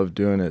 Love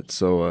doing it.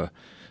 So,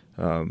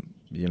 and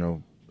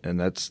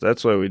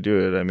that's why we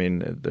do it. I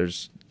mean,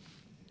 there's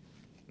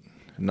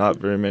not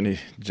very many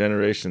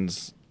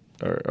generations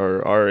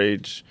or our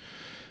age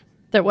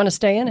that want to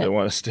stay in it. That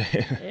want to stay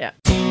in it. Yeah.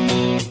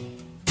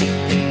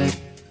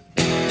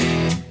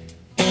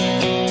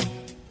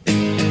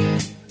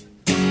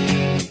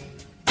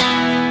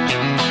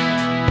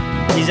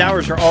 These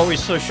hours are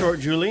always so short,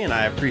 Julie, and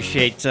I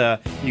appreciate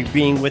you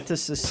being with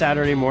us this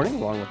Saturday morning,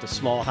 along with the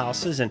small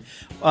houses. And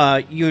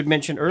you had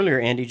mentioned earlier,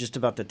 Andy, just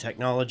about the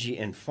technology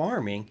in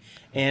farming,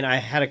 and I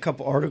had a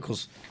couple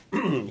articles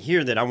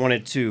here that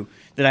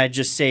I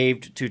just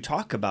saved to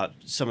talk about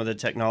some of the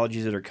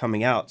technologies that are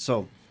coming out.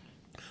 So,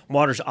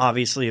 water's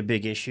obviously a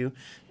big issue.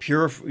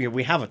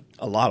 We have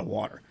a lot of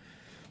water.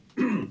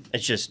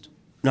 It's just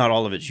not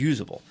all of it's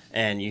usable,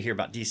 and you hear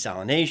about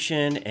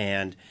desalination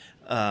and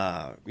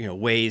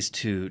ways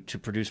to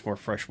produce more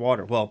fresh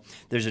water. Well,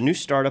 there's a new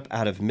startup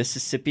out of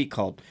Mississippi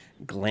called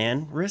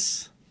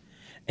Glanris,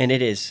 and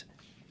it is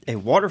a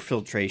water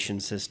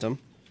filtration system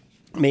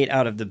made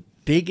out of the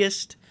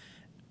biggest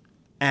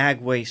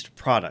ag waste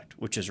product,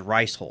 which is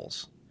rice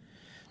hulls.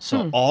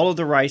 So all of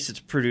the rice that's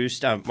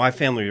produced, my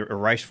family are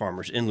rice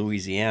farmers in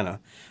Louisiana,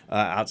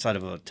 outside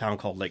of a town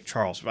called Lake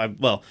Charles.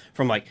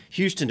 From like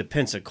Houston to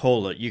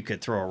Pensacola, you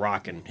could throw a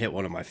rock and hit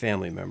one of my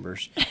family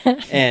members.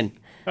 And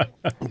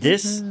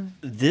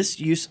this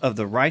use of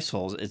the rice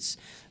hulls, it's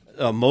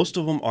most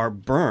of them are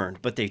burned,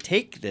 but they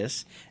take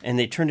this and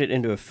they turn it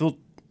into a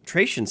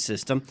filtration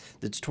system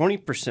that's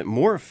 20%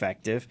 more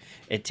effective.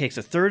 It takes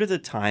a third of the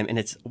time, and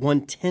it's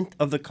 1/10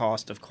 of the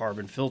cost of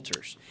carbon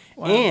filters.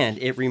 Wow. And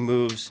it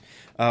removes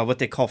what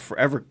they call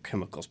forever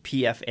chemicals,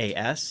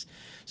 PFAS.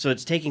 So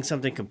it's taking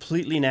something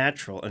completely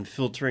natural and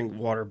filtering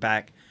water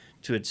back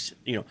to its,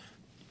 you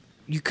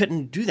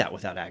couldn't do that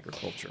without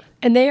agriculture.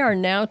 And they are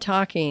now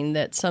talking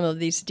that some of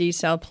these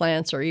desal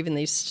plants or even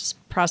these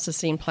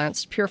processing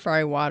plants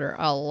purify water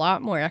a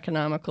lot more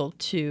economical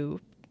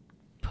to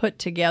put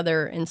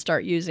together and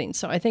start using.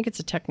 So I think it's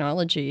a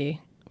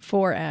technology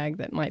for ag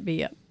that might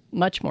be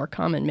much more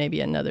common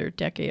maybe another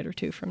decade or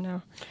two from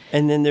now.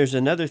 And then there's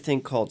another thing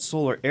called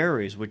solar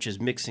arrays, which is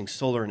mixing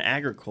solar and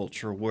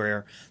agriculture,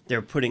 where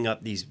they're putting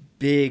up these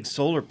big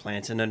solar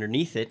plants, and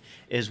underneath it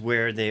is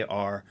where they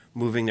are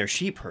moving their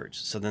sheep herds.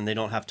 So then they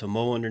don't have to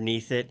mow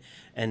underneath it,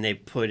 and they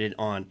put it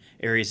on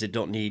areas that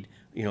don't need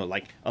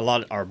like a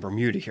lot of our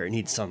Bermuda here, it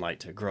needs sunlight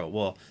to grow.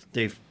 Well,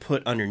 they've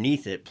put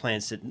underneath it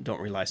plants that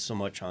don't rely so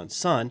much on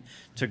sun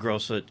to grow,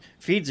 so it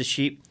feeds the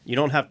sheep. You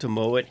don't have to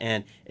mow it,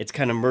 and it's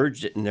kind of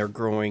merged it, and they're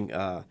growing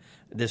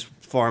this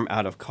farm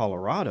out of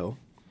Colorado.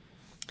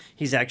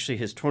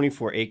 His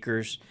 24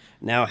 acres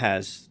now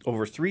has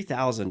over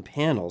 3,000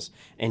 panels,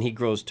 and he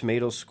grows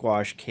tomatoes,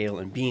 squash, kale,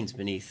 and beans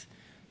beneath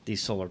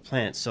these solar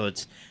plants. So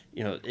it's,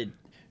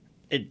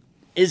 it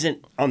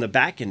isn't on the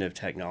back end of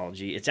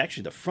technology. It's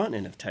actually the front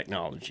end of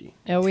technology.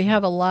 We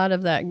have a lot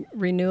of that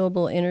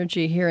renewable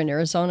energy here in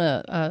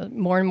Arizona.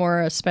 More and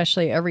more,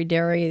 especially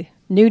every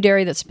new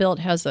dairy that's built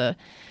has a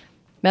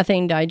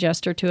methane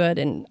digester to it,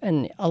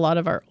 and a lot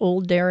of our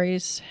old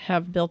dairies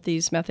have built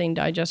these methane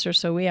digesters,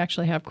 so we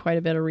actually have quite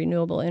a bit of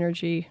renewable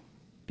energy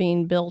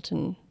being built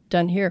and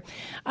done here.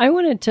 I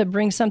wanted to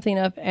bring something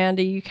up,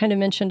 Andy. You kind of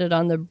mentioned it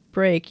on the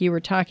break. You were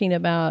talking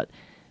about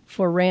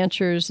for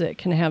ranchers that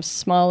can have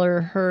smaller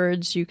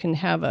herds, you can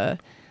have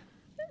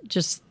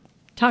just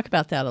talk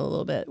about that a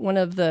little bit. One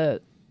of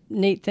the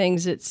neat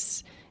things,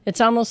 it's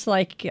almost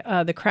like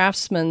the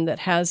craftsman that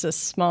has a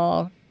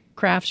small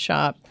craft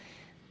shop.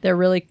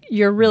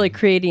 You're really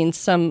creating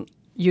some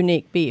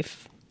unique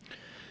beef.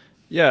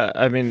 Yeah,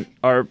 I mean,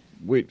 I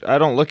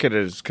don't look at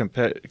it as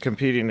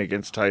competing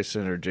against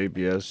Tyson or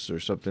JBS or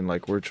something.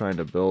 Like, we're trying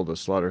to build a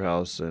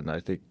slaughterhouse, and I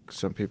think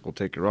some people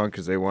take it wrong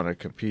because they want to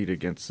compete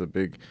against the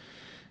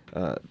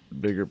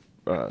bigger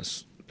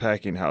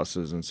packing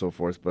houses and so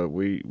forth. But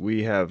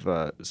we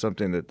have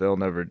something that they'll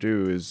never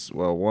do is,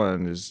 well,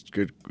 one is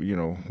good.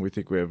 We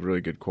think we have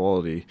really good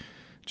quality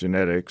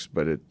genetics,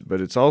 but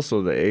it's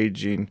also the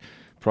aging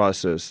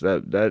process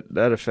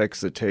that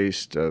affects the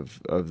taste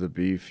of the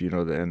beef,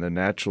 and the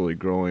naturally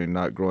growing,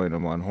 not growing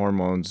them on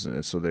hormones,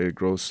 so they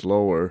grow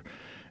slower,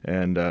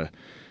 and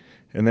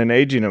then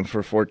aging them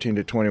for 14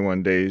 to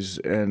 21 days.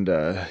 And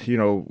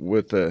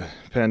with the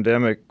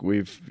pandemic,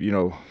 we've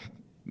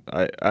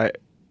I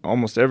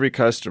almost every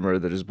customer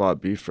that has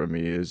bought beef from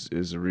me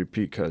is a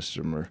repeat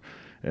customer,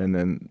 and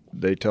then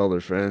they tell their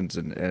friends,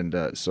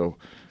 and so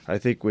I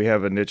think we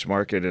have a niche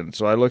market, and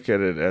so I look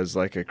at it as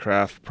like a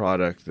craft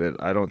product that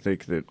I don't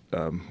think that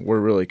we're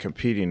really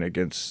competing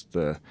against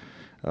the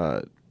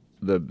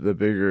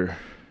bigger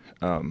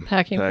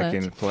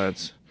packing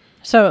plants.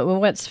 So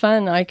what's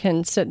fun, I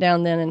can sit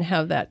down then and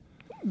have that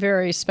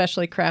very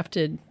specially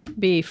crafted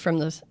beef from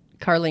the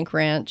Carlink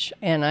Ranch,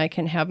 and I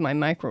can have my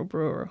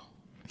microbrew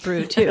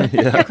too.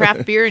 Your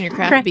craft beer and your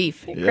craft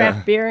beef.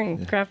 Craft beer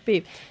and craft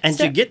beef. And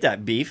to get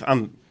that beef,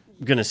 I'm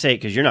going to say it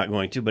because you're not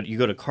going to, but you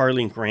go to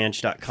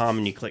carlinkranch.com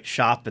and you click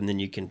shop, and then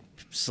you can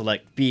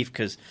select beef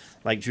because,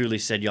 like Julie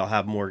said, you'll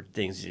have more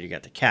things. You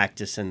got the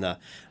cactus and the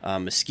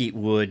mesquite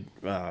wood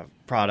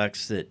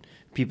products that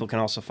people can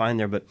also find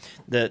there. But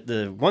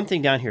the one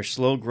thing down here,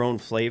 slow grown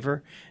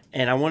flavor,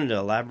 and I wanted to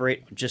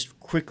elaborate just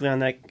quickly on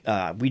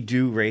that. We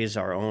do raise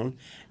our own,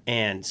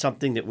 and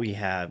something that we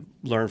have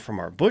learned from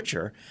our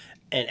butcher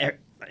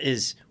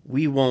is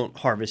we won't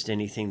harvest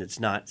anything that's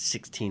not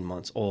 16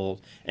 months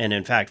old. And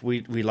in fact,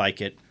 we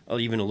like it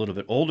even a little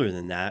bit older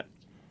than that,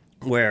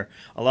 where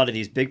a lot of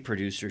these big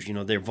producers,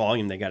 their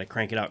volume, they got to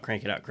crank it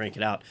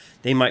out.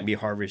 They might be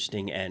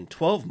harvesting in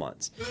 12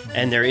 months.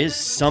 And there is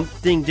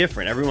something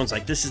different. Everyone's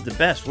like, this is the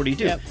best. What do?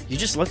 Yep. You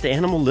just let the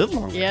animal live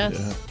longer. Yes.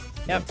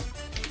 Yeah. Yep.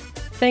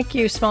 Thank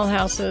you, Small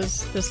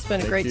Houses. This has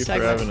been a great segment.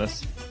 Thank you for having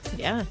us.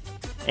 Yeah.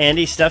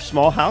 Andy, Steph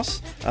Small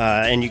House,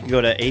 and you can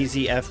go to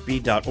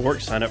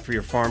azfb.org, sign up for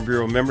your Farm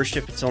Bureau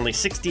membership. It's only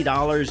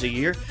 $60 a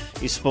year.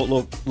 You support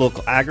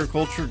local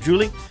agriculture.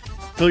 Julie,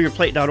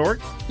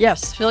 fillyourplate.org?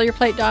 Yes,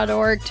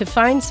 fillyourplate.org to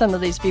find some of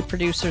these beef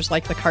producers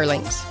like the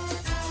Carlinks.